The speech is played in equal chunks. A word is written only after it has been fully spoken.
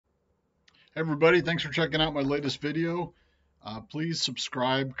Hey everybody, thanks for checking out my latest video. Please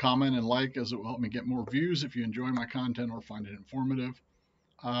subscribe, comment, and like, as it will help me get more views if you enjoy my content or find it informative.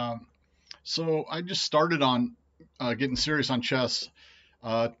 So I just started on getting serious on chess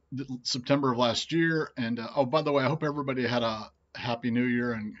September of last year. And oh, by the way, I hope everybody had a happy new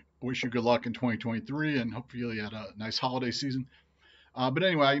year and wish you good luck in 2023 and hopefully you had a nice holiday season. But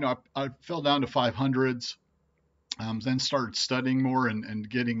anyway, I fell down to 500s. Then started studying more and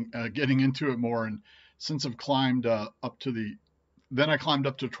getting into it more. And since I've climbed then I climbed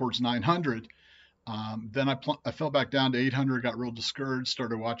up to towards 900. Then I fell back down to 800, got real discouraged,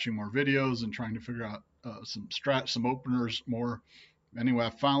 started watching more videos and trying to figure out some openers more. Anyway, I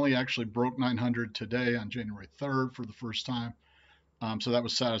finally actually broke 900 today on January 3rd for the first time. So that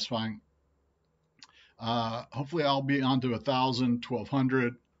was satisfying. Hopefully I'll be on to 1,000,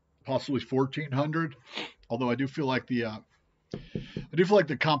 1,200, possibly 1,400. Although I do feel like the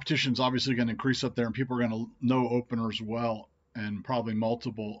competition is obviously going to increase up there, and people are going to know openers well, and probably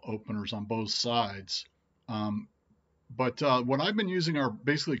multiple openers on both sides. But what I've been using are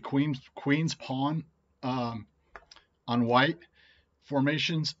basically queen's pawn on white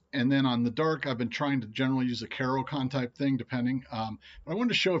formations, and then on the dark I've been trying to generally use a Caro-Kann type thing, depending. But I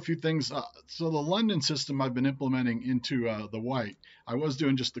wanted to show a few things. So the London system I've been implementing into the white. I was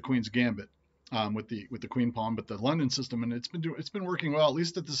doing just the Queen's Gambit. With the queen pawn, but the London system, and it's been working well, at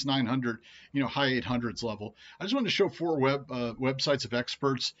least at this 900, high 800s level. I just wanted to show four websites of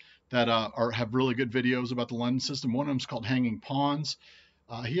experts that have really good videos about the London system. One of them is called Hanging Pawns.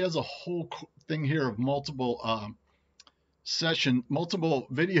 He has a whole thing here of multiple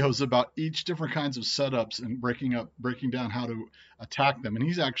videos about each different kinds of setups and breaking down how to attack them. And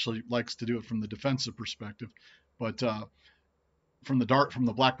he actually likes to do it from the defensive perspective, but from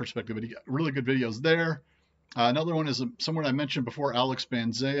the black perspective, but he got really good videos there. Another one is someone I mentioned before, Alex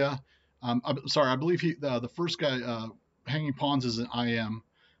Banzea. I'm sorry, I believe the first guy, Hanging Pawns, is an IM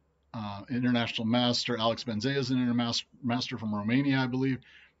international master. Alex Banzea is an international master from Romania, I believe.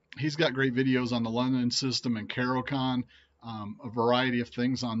 He's got great videos on the London system and Caro-Kann, a variety of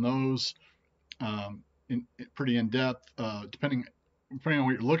things on those, pretty in depth, depending on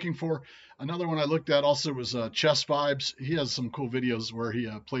what you're looking for. Another one I looked at also was Chess Vibes. He has some cool videos where he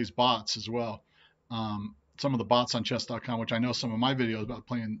plays bots as well. Some of the bots on chess.com, which I know some of my videos about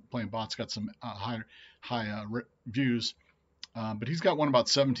playing bots got some high views. But he's got one about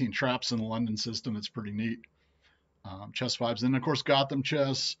 17 traps in the London system. That's pretty neat. Chess Vibes. And of course,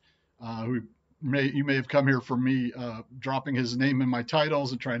 GothamChess, who you may have come here for me dropping his name in my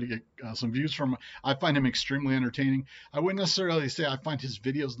titles and trying to get some views from him. I find him extremely entertaining. I wouldn't necessarily say I find his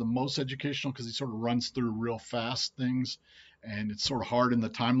videos the most educational, because he sort of runs through real fast things, and it's sort of hard in the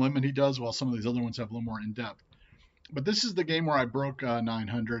time limit he does, while some of these other ones have a little more in depth. But this is the game where I broke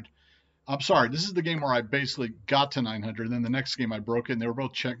 900. I'm sorry, this is the game where I basically got to 900. Then the next game I broke it, and they were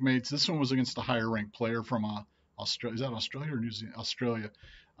both checkmates. This one was against a higher ranked player from Australia. Is that Australia or New Zealand? Australia.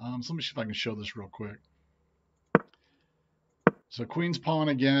 So let me see if I can show this real quick. So Queen's Pawn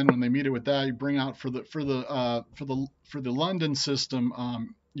again. When they meet it with that, you bring out for the London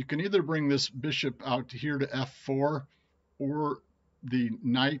system. You can either bring this bishop out to here to f4, or the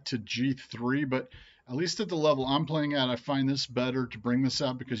knight to g3. But at least at the level I'm playing at, I find this better to bring this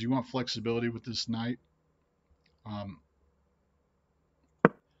out, because you want flexibility with this knight.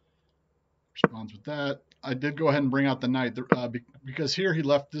 Responds with that. I did go ahead and bring out the knight because here he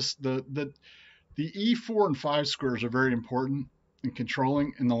left this the e4 and 5 squares are very important in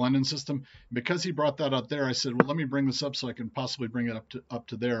controlling in the London system. Because he brought that out there, I said, well, let me bring this up so I can possibly bring it up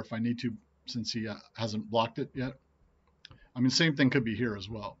to there if I need to, since he hasn't blocked it yet. I mean, same thing could be here as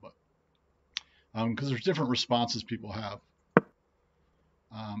well, but because there's different responses people have.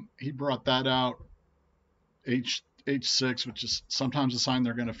 He brought that out, h6, which is sometimes a sign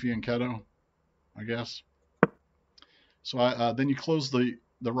they're going to fianchetto, I guess. So then you close the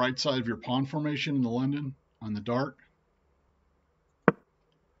right side of your pawn formation in the London on the dark.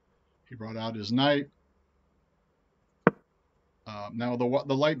 He brought out his knight. Now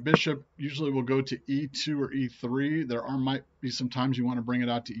the light bishop usually will go to e2 or e3. There might be some times you want to bring it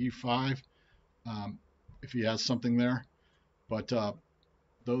out to e5 if he has something there. But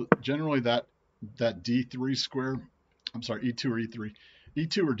generally that d3 square, I'm sorry, e2 or e3.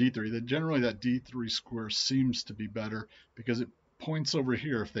 E2 or D3, generally that D3 square seems to be better, because it points over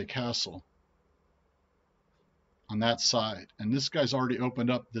here if they castle on that side. And this guy's already opened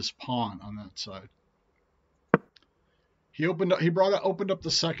up this pawn on that side. He opened up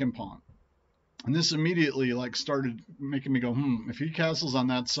the second pawn. And this immediately started making me go, if he castles on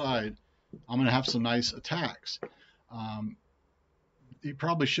that side, I'm going to have some nice attacks. he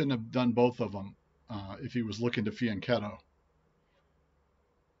probably shouldn't have done both of them if he was looking to fianchetto.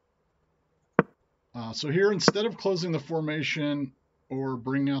 So here, instead of closing the formation or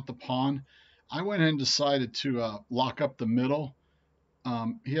bringing out the pawn, I went ahead and decided to lock up the middle.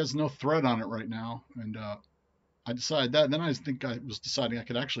 He has no threat on it right now, and I decided that. And then I think I was deciding I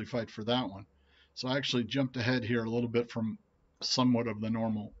could actually fight for that one. So I actually jumped ahead here a little bit from somewhat of the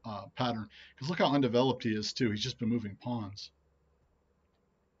normal pattern. Because look how undeveloped he is, too. He's just been moving pawns.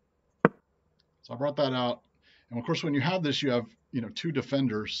 So I brought that out. And of course, when you have this, you have, two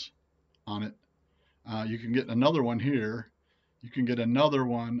defenders on it. You can get another one here. You can get another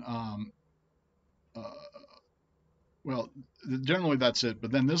one. Well, generally that's it.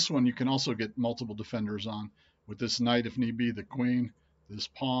 But then this one, you can also get multiple defenders on with this knight, if need be, the queen, this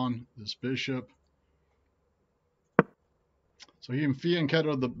pawn, this bishop. So he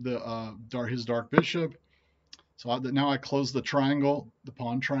fianchettoed his dark bishop. So now I close the triangle, the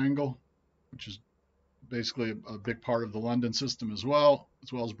pawn triangle, which is basically a big part of the London system as well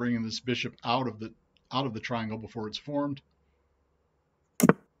as bringing this bishop out of the triangle before it's formed.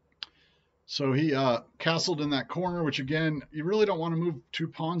 So he castled in that corner, which again, you really don't want to move two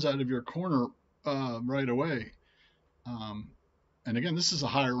pawns out of your corner right away. And again, this is a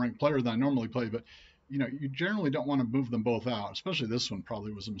higher ranked player than I normally play, but you generally don't want to move them both out. Especially this one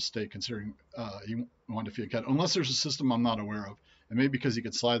probably was a mistake considering he wanted to fianchetto, unless there's a system I'm not aware of, and maybe because he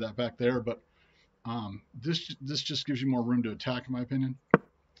could slide that back there. But this just gives you more room to attack, in my opinion.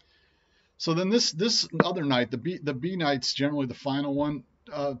 So then this other knight, the B knight's generally the final one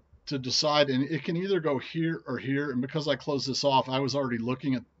to decide, and it can either go here or here. And because I closed this off, I was already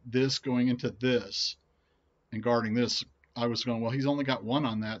looking at this going into this and guarding this. I was going, well, he's only got one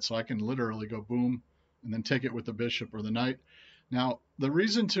on that, so I can literally go boom and then take it with the bishop or the knight. Now, the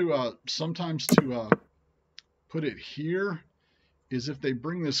reason to sometimes to put it here is if they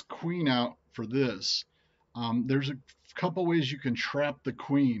bring this queen out for this, there's a couple ways you can trap the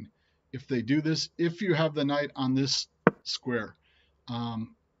queen if they do this, if you have the knight on this square.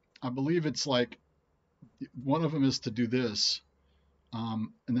 I believe it's like one of them is to do this, and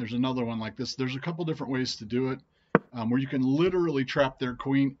there's another one like this. There's a couple different ways to do it where you can literally trap their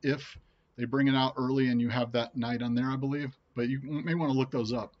queen if they bring it out early and you have that knight on there, I believe. But you may want to look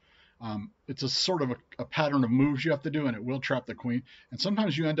those up. It's a sort of a pattern of moves you have to do, and it will trap the queen. And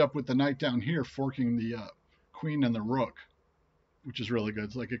sometimes you end up with the knight down here forking the queen and the rook, which is really good.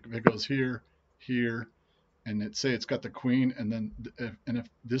 It's like it goes here, here, and it's got the queen, and then if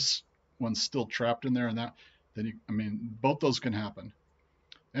this one's still trapped in there and that, then both those can happen.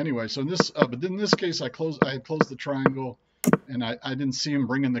 Anyway, so but in this case, I had closed the triangle, and I didn't see him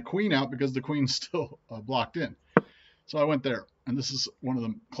bringing the queen out because the queen's still blocked in. So I went there, and this is one of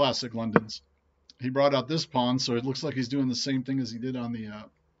the classic Londons. He brought out this pawn, so it looks like he's doing the same thing as he did on the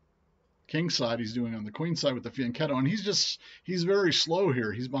king side. He's doing on the queen side with the fianchetto, and he's very slow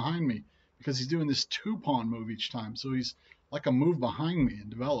here. He's behind me because he's doing this two-pawn move each time, so he's like a move behind me in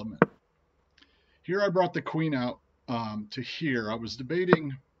development. Here I brought the queen out to here. I was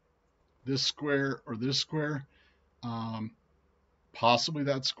debating this square or this square, possibly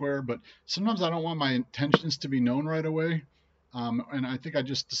that square, but sometimes I don't want my intentions to be known right away, and I think I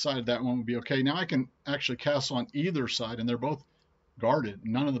just decided that one would be okay. Now I can actually castle on either side, and they're both guarded.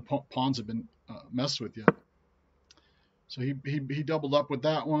 None of the pawns have been messed with yet. So he doubled up with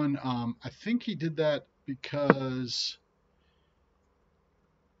that one. I think he did that because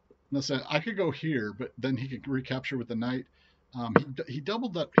I could go here, but then he could recapture with the knight. He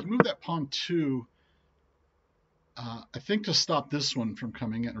doubled that. He moved that pawn too. I think to stop this one from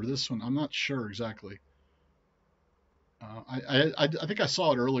coming in, or this one. I'm not sure exactly. I think I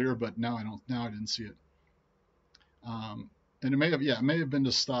saw it earlier, but now I don't. Now I didn't see it. And it may have been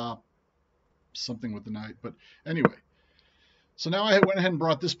to stop something with the knight. But anyway, so now I went ahead and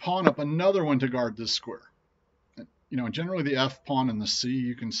brought this pawn up, another one to guard this square. Generally the F pawn and the C,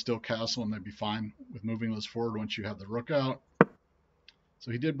 you can still castle and they'd be fine with moving those forward once you have the rook out.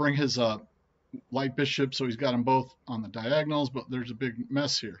 So he did bring his light bishop, so he's got them both on the diagonals, but there's a big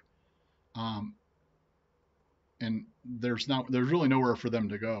mess here. And there's really nowhere for them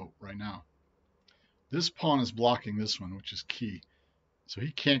to go right now. This pawn is blocking this one, which is key. So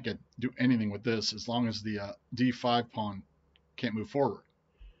he can't do anything with this as long as the D5 pawn can't move forward.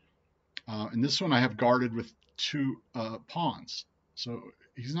 And this one I have guarded with two pawns, so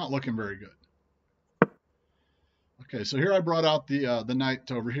he's not looking very good. Okay, so here I brought out the knight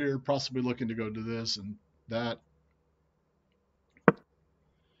to over here, possibly looking to go to this and that.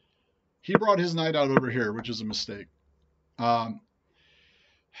 He brought his knight out over here, which is a mistake.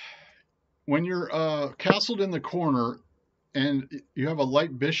 When you're castled in the corner, and you have a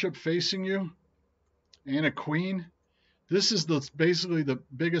light bishop facing you and a queen. This is basically the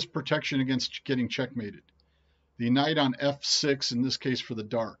biggest protection against getting checkmated. The knight on f6, in this case for the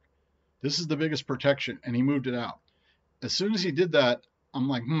dark. This is the biggest protection, and he moved it out. As soon as he did that, I'm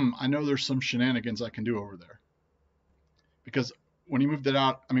like, I know there's some shenanigans I can do over there. Because when he moved it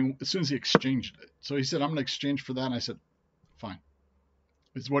out, I mean, as soon as he exchanged it. So he said, I'm going to exchange for that, and I said, fine.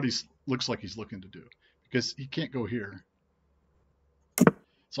 It's what he looks like he's looking to do. Because he can't go here.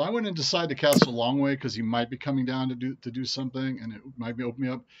 So I went and decided to castle a long way because he might be coming down to do something, and it might be opening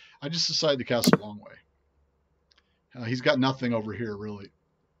me up. I just decided to castle a long way. He's got nothing over here really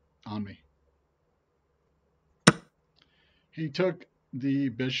on me. He took the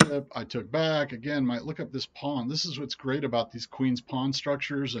bishop. I took back. Again, look up this pawn. This is what's great about these queen's pawn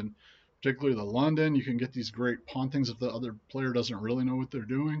structures, and particularly the London. You can get these great pawn things if the other player doesn't really know what they're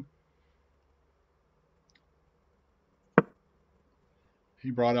doing. He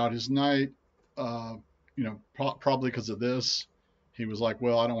brought out his knight, probably because of this. He was like,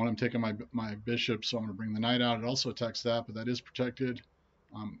 well, I don't want him taking my bishop, so I'm going to bring the knight out. It also attacks that, but that is protected.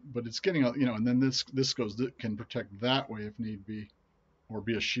 But it's getting, and then this can protect that way if need be, or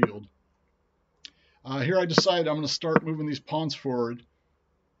be a shield. Here I decided I'm going to start moving these pawns forward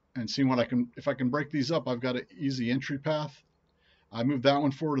and seeing if I can break these up. I've got an easy entry path. I moved that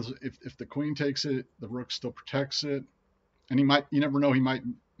one forward. If the queen takes it, the rook still protects it. And you never know, he might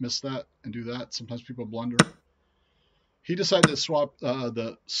miss that and do that. Sometimes people blunder. He decided to swap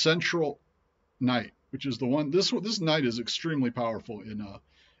the central knight, which is the one. This knight is extremely powerful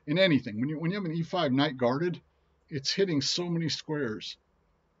in anything. When you have an e5 knight guarded, it's hitting so many squares.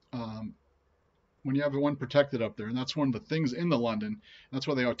 When you have the one protected up there, and that's one of the things in the London. That's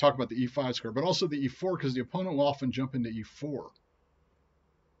why they talk about the e5 square, but also the e4, because the opponent will often jump into e4.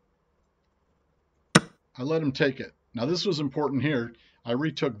 I let him take it. Now this was important here. I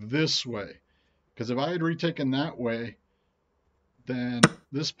retook this way, because if I had retaken that way, then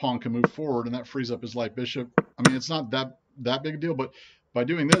this pawn can move forward, and that frees up his light bishop. I mean, it's not that big a deal, but by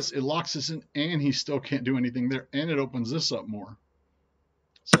doing this, it locks this in, and he still can't do anything there, and it opens this up more.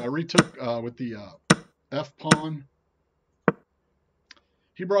 So I retook with the f pawn.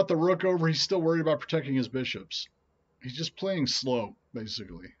 He brought the rook over. He's still worried about protecting his bishops. He's just playing slow,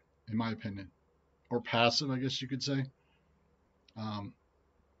 basically, in my opinion. Or passive, I guess you could say. I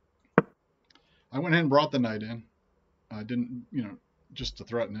went ahead and brought the knight in. I didn't, just to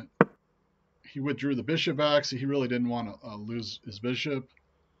threaten it. He withdrew the bishop back, so he really didn't want to lose his bishop.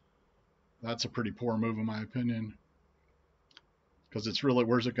 That's a pretty poor move, in my opinion. Because it's really,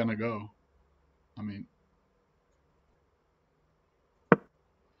 where's it going to go? I mean,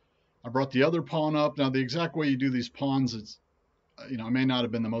 I brought the other pawn up. Now, the exact way you do these pawns, it's, I may not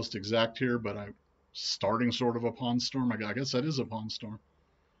have been the most exact here, but I'm starting sort of a pawn storm. I guess that is a pawn storm.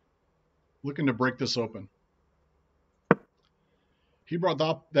 Looking to break this open. He brought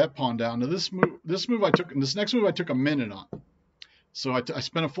that pawn down. Now, this next move I took a minute on. So I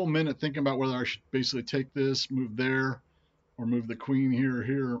spent a full minute thinking about whether I should basically take this, move there, or move the queen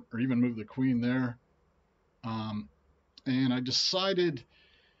here, or even move the queen there. And I decided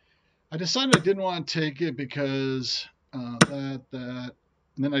I didn't want to take it because that, and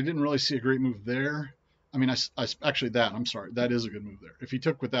then I didn't really see a great move there. I mean, I'm sorry, that is a good move there. If he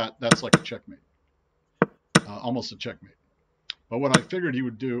took with that, that's like a checkmate, almost a checkmate. But what I figured he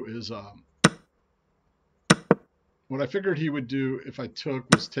would do is, if I took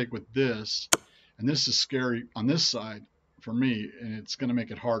was take with this, and this is scary on this side for me, and it's going to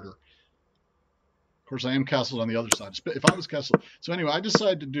make it harder. Of course, I am castled on the other side. If I was castled, so anyway, I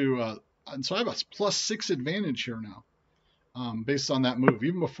decided to do, and so I have a +6 advantage here now, based on that move.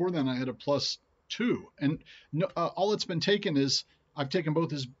 Even before then, I had a +2, and no, all it's been taken is I've taken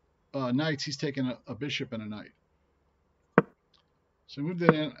both his knights. He's taken a bishop and a knight. So I moved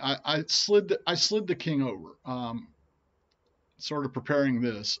it in. I slid the king over, sort of preparing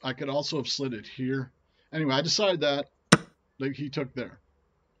this. I could also have slid it here. Anyway, I decided that he took there.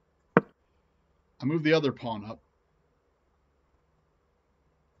 I moved the other pawn up.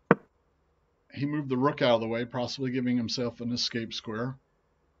 He moved the rook out of the way, possibly giving himself an escape square.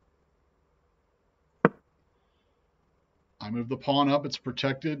 I move the pawn up. It's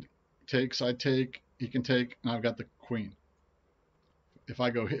protected. Takes. I take. He can take. And I've got the queen. If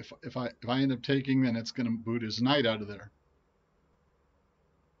I end up taking, then it's going to boot his knight out of there.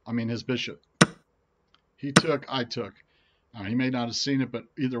 I mean his bishop. He took. I took. He may not have seen it, but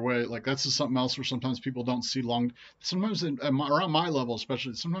either way, like that's just something else where sometimes people don't see long. Sometimes around my level,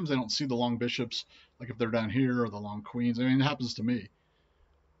 especially, sometimes they don't see the long bishops, like if they're down here, or the long queens. I mean, it happens to me.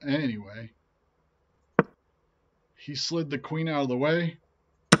 Anyway, he slid the queen out of the way,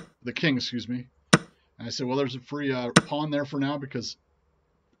 the king, excuse me. And I said, well, there's a free pawn there for now because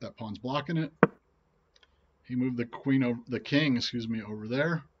that pawn's blocking it. He moved the queen over, the king, excuse me, over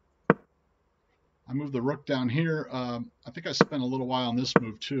there. I moved the rook down here. I think I spent a little while on this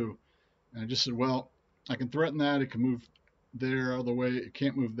move too. And I just said, well, I can threaten that. It can move there out of the way. It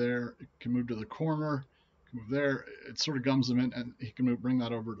can't move there. It can move to the corner. It can move there. It sort of gums him in, and he can bring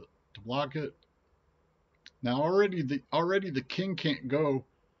that over to block it. Now already the king can't go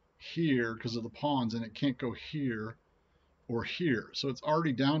here because of the pawns, and it can't go here or here. So it's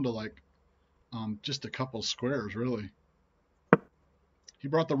already down to like just a couple squares, really. He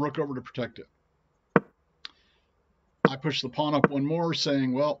brought the rook over to protect it. I pushed the pawn up one more,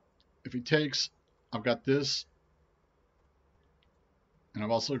 saying, well, if he takes, I've got this, and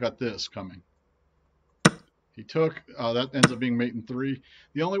I've also got this coming. He took, that ends up being mate in 3.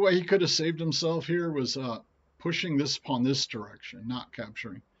 The only way he could have saved himself here was pushing this pawn this direction, not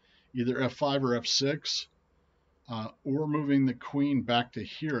capturing. Either f5 or f6, or moving the queen back to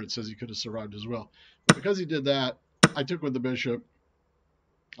here. It says he could have survived as well. But because he did that, I took with the bishop.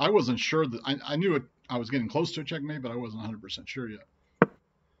 I wasn't sure that, I knew it, I was getting close to a checkmate, but I wasn't 100% sure yet.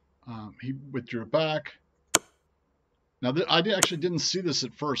 He withdrew it back. Now, I actually didn't see this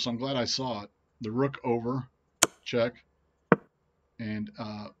at first, so I'm glad I saw it. The rook over, check, and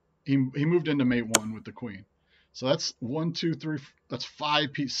he moved into mate 1 with the queen. So that's 1, 2, 3, that's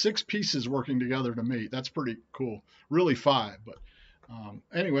 6 pieces working together to mate. That's pretty cool. Really 5, but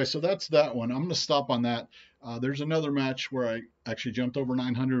anyway, so that's that one. I'm going to stop on that. There's another match where I actually jumped over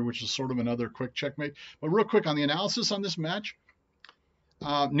 900, which is sort of another quick checkmate. But real quick on the analysis on this match,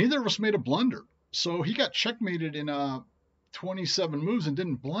 neither of us made a blunder. So he got checkmated in 27 moves and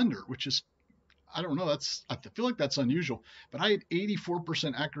didn't blunder, which is, I don't know, I feel like that's unusual. But I had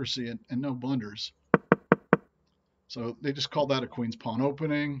 84% accuracy and no blunders. So they just called that a queen's pawn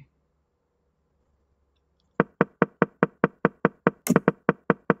opening.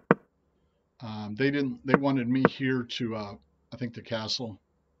 They wanted me here to, I think, the castle.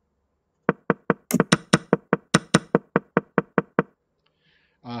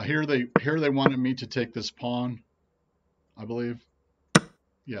 Here they wanted me to take this pawn, I believe.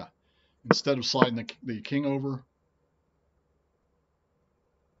 Yeah, instead of sliding the king over.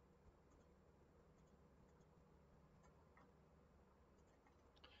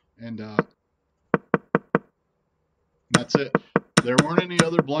 And that's it. There weren't any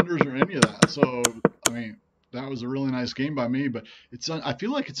other blunders or any of that. So, I mean, that was a really nice game by me. But I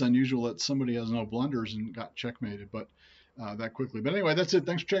feel like it's unusual that somebody has no blunders and got checkmated, but that quickly. But anyway, that's it.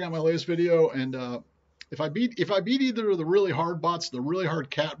 Thanks for checking out my latest video. And if I beat either of the really hard bots, the really hard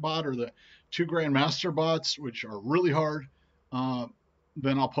cat bot, or the 2 grandmaster bots, which are really hard,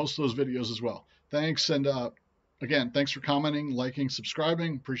 then I'll post those videos as well. Thanks. And again, thanks for commenting, liking,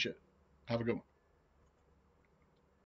 subscribing. Appreciate it. Have a good one.